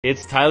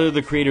It's Tyler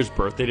the Creator's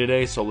birthday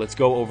today, so let's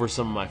go over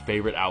some of my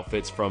favorite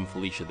outfits from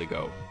Felicia the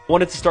Goat. I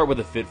wanted to start with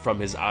a fit from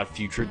his Odd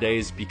Future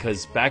days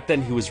because back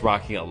then he was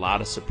rocking a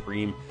lot of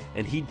Supreme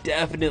and he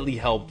definitely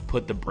helped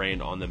put the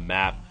brand on the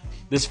map.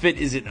 This fit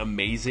isn't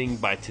amazing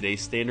by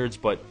today's standards,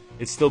 but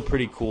it's still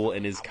pretty cool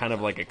and is kind of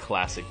like a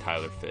classic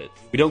Tyler fit.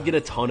 We don't get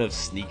a ton of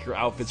sneaker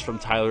outfits from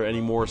Tyler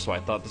anymore, so I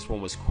thought this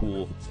one was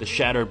cool. The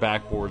shattered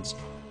backboards,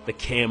 the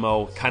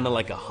camo, kind of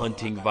like a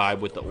hunting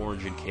vibe with the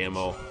orange and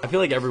camo. I feel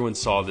like everyone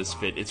saw this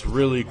fit. It's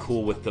really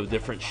cool with the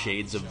different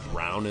shades of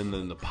brown and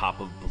then the pop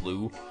of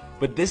blue.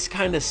 But this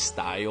kind of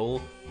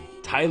style,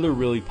 Tyler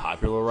really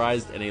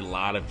popularized and a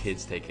lot of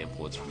kids take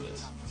influence from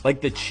this.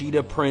 Like the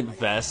cheetah print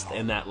vest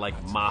and that like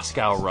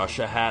Moscow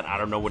Russia hat, I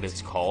don't know what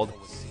it's called.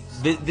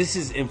 This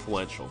is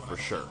influential for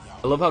sure.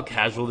 I love how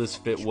casual this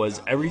fit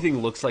was.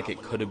 Everything looks like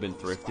it could have been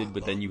thrifted,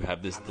 but then you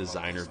have this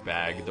designer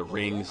bag, the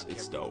rings,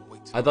 it's dope.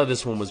 I thought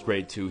this one was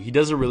great too. He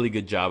does a really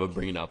good job of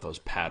bringing out those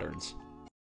patterns.